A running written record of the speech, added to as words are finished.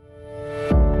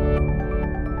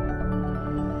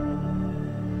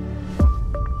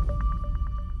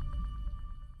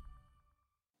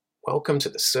Welcome to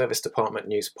the Service Department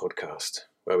News Podcast,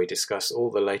 where we discuss all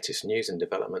the latest news and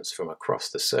developments from across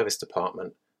the service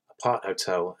department, apart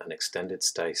hotel and extended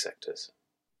stay sectors.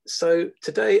 So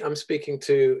today I'm speaking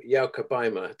to Jouke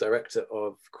Bijma, Director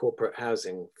of Corporate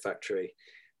Housing Factory.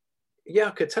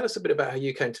 Jouke, tell us a bit about how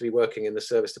you came to be working in the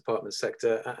service department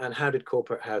sector and how did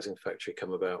Corporate Housing Factory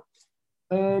come about?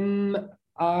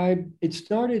 It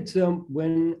started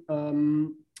when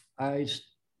I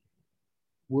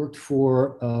worked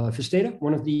for Vesteda,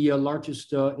 one of the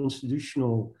largest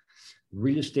institutional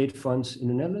real estate funds in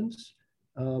the Netherlands.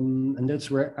 And that's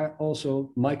where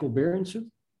Michael Berendsen,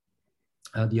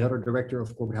 the other director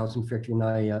of Corporate Housing Factory, and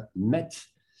I met.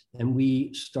 And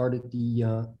we started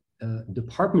the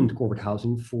department Corporate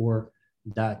Housing for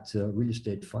that real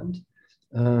estate fund.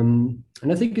 And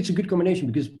I think it's a good combination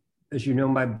because, as you know,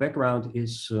 my background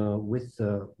is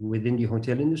within the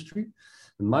hotel industry.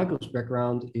 And Michael's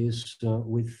background is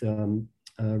with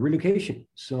relocation.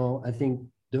 So I think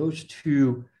those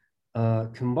two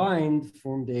combined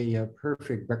formed a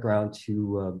perfect background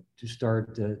to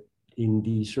start in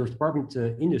the service department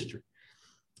industry.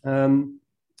 And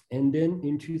then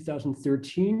in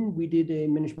 2013, we did a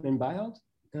management buyout.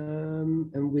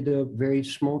 And with a very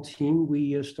small team,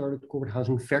 we started Corporate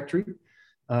Housing Factory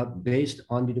based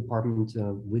on the department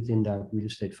within that real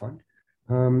estate fund.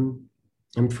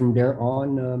 And from there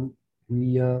on,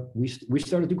 we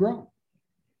started to grow.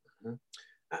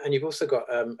 And you've also got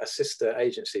a sister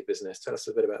agency business. Tell us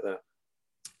a bit about that.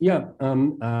 Yeah,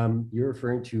 you're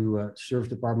referring to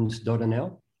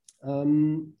servicedepartments.nl.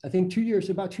 I think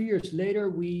about 2 years later,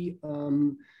 we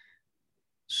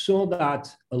saw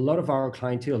that a lot of our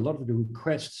clientele, a lot of the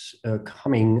requests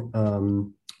coming,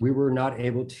 we were not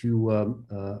able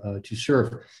to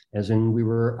serve, as in we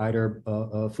were either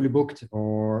fully booked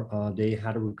or they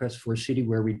had a request for a city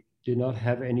where we did not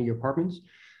have any apartments.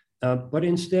 But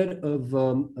instead of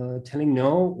telling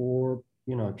no, or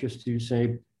just to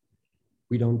say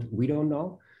we don't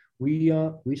know,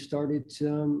 we started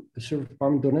Service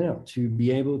Department.nl to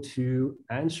be able to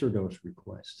answer those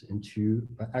requests and to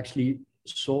actually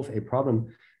solve a problem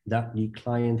that the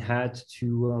client had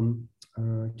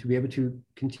to be able to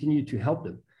continue to help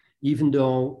them, even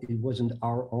though it wasn't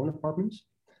our own apartments.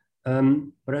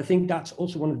 But I think that's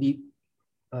also one of the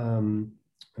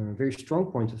very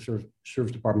strong points of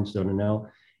Service Departments.nl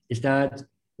is that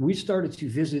we started to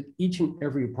visit each and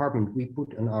every apartment we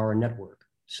put on our network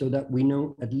so that we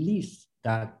know at least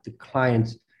that the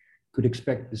client could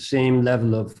expect the same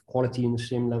level of quality and the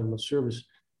same level of service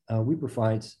we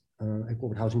provide at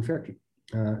Corporate Housing Factory.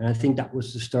 And I think that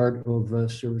was the start of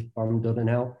Service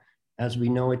Department.nl as we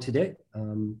know it today.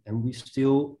 And we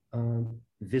still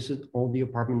visit all the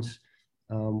apartments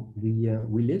we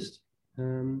list.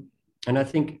 And I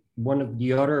think one of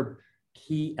the other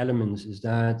key elements is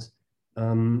that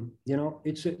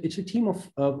it's a team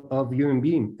of human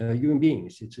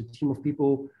beings. It's a team of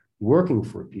people working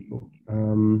for people,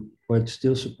 but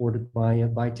still supported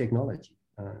by technology.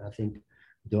 I think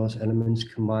those elements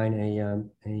combine a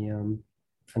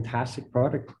fantastic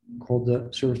product called the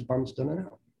Service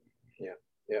Departments.nl.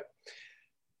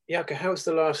 Yeah. Okay, how's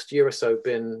the last year or so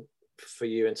been for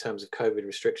you in terms of COVID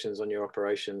restrictions on your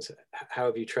operations? How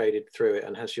have you traded through it,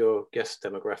 and has your guest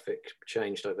demographic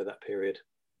changed over that period?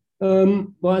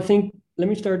 Well, I think, let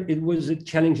me start. It was a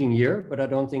challenging year, but I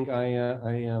don't think I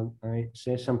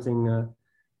say something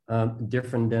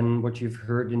different than what you've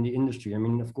heard in the industry. I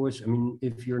mean, of course,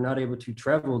 if you're not able to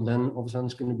travel, then all of a sudden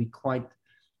it's going to be quite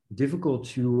difficult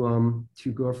to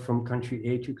go from country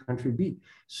A to country B.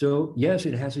 So yes,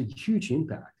 it has a huge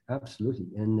impact, absolutely.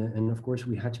 And of course,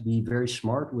 we had to be very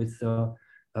smart with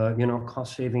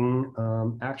cost-saving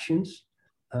actions.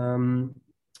 And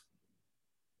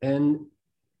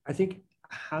I think,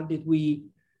 how did we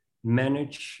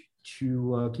manage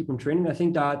to keep on training? I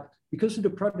think that because of the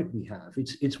product we have,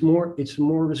 it's more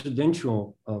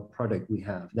residential product we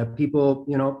have, that people,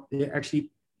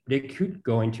 they could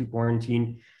go into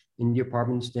quarantine in the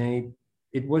apartments.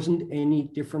 It wasn't any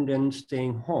different than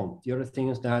staying home. The other thing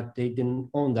is that they didn't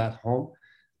own that home.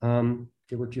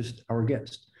 They were just our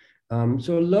guests.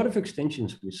 So a lot of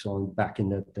extensions we saw back in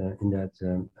that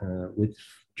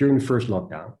during the first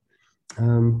lockdown.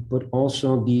 But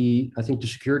also I think the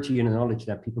security and the knowledge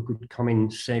that people could come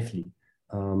in safely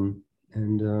and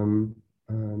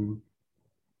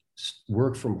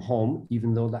work from home,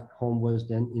 even though that home was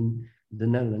then in the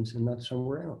Netherlands and not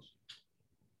somewhere else.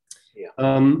 Yeah.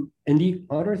 And the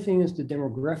other thing is the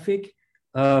demographic.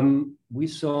 We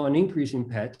saw an increase in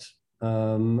pets.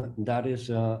 That is,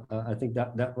 I think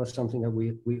that was something that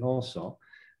we all saw.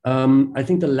 I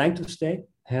think the length of stay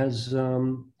has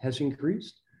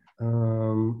increased.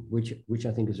 which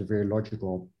I think is a very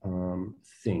logical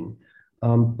thing.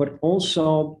 But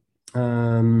also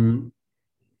I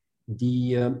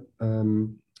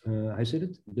said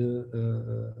it,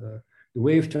 the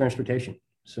way of transportation.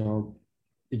 So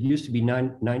it used to be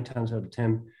nine times out of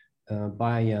 10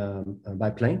 by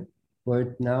plane,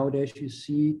 but nowadays you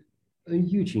see a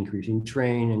huge increase in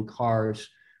train and cars,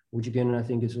 which again I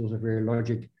think is also very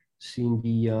logic, seeing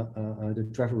the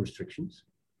travel restrictions.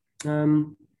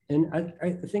 And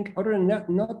I think other than that,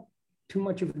 not too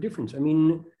much of a difference. I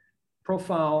mean,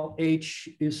 profile age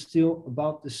is still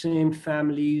about the same,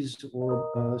 families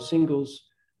or singles.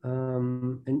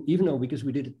 And even though, because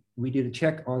we did a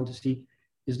check on to see,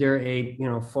 is there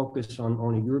a focus on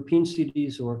only European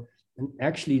cities, or and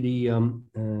actually the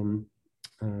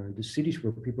cities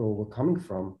where people were coming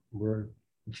from were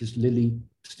just literally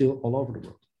still all over the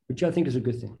world, which I think is a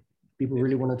good thing. People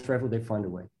really want to travel, they find a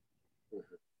way.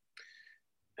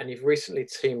 And you've recently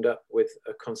teamed up with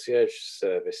a concierge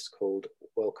service called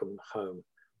Welcome Home.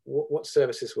 What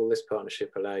services will this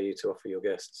partnership allow you to offer your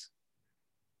guests?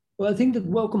 Well, I think that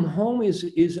Welcome Home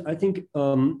is I think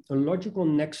a logical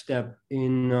next step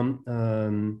in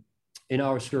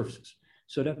our services.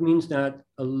 So that means that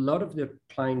a lot of the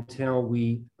clientele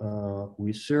we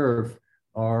serve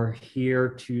are here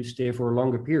to stay for a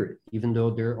longer period, even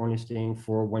though they're only staying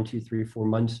for 1, 2, 3, 4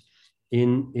 months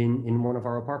in one of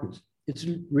our apartments. It's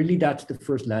really, that's the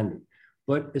first landing.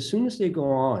 But as soon as they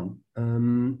go on,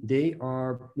 they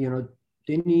are,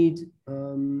 they need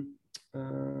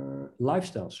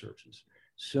lifestyle services.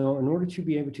 So in order to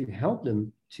be able to help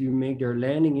them to make their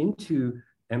landing into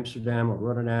Amsterdam or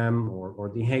Rotterdam or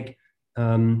The Hague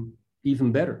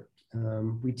even better,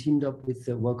 we teamed up with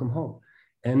Welcome Home.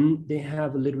 And they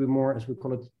have a little bit more, as we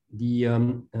call it,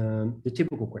 the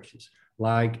typical questions,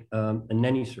 like a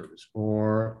nanny service,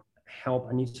 or help,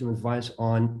 I need some advice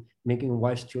on making a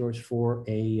wise choice for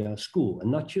a school,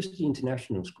 and not just the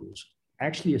international schools,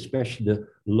 actually, especially the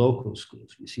local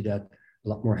schools. We see that a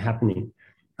lot more happening.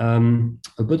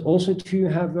 But also to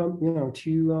have,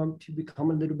 to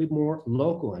become a little bit more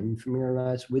local and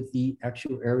familiarize with the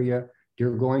actual area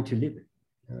they're going to live in.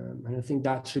 And I think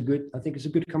it's a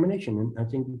good combination. And I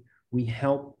think we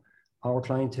help our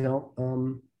clientele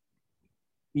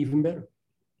even better.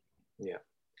 Yeah.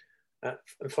 And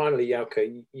finally,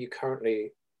 Jouke, you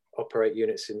currently operate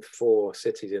units in 4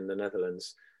 cities in the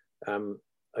Netherlands.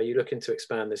 Are you looking to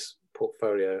expand this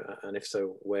portfolio? And if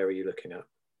so, where are you looking at?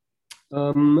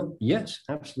 Yes,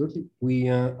 absolutely. We,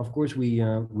 of course,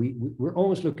 we're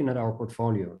always looking at our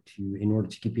portfolio in order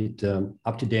to keep it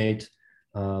up to date.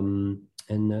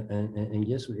 And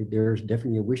yes, there's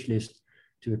definitely a wish list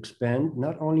to expand,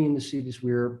 not only in the cities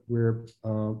we're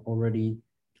already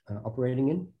operating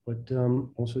in, but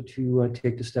also to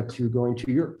take the step to going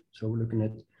to Europe. So we're looking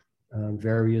at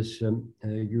various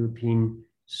European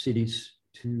cities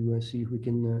to see if we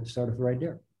can start off right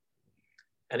there.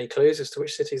 Any clues as to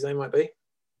which cities they might be?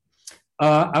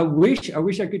 I wish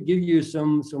I could give you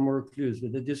some more clues,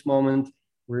 but at this moment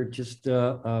we're just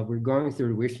we're going through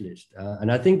the wish list,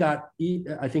 and I think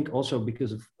also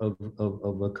because of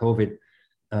COVID,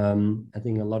 I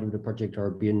think a lot of the projects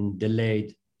are being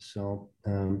delayed. So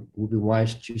it would be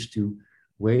wise just to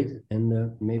wait,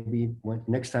 and maybe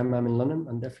next time I'm in London,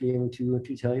 I'm definitely able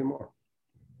to tell you more.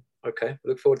 Okay,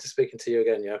 look forward to speaking to you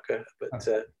again, Jouke. But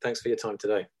thanks for your time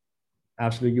today.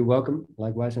 Absolutely, you're welcome.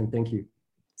 Likewise, and thank you.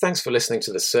 Thanks for listening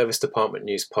to the Service Department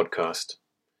News podcast.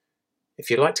 If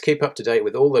you'd like to keep up to date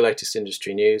with all the latest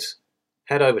industry news,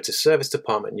 head over to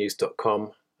servicedepartmentnews.com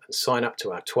and sign up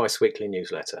to our twice-weekly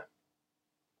newsletter.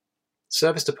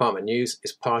 Service Department News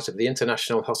is part of the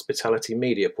International Hospitality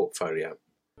Media portfolio.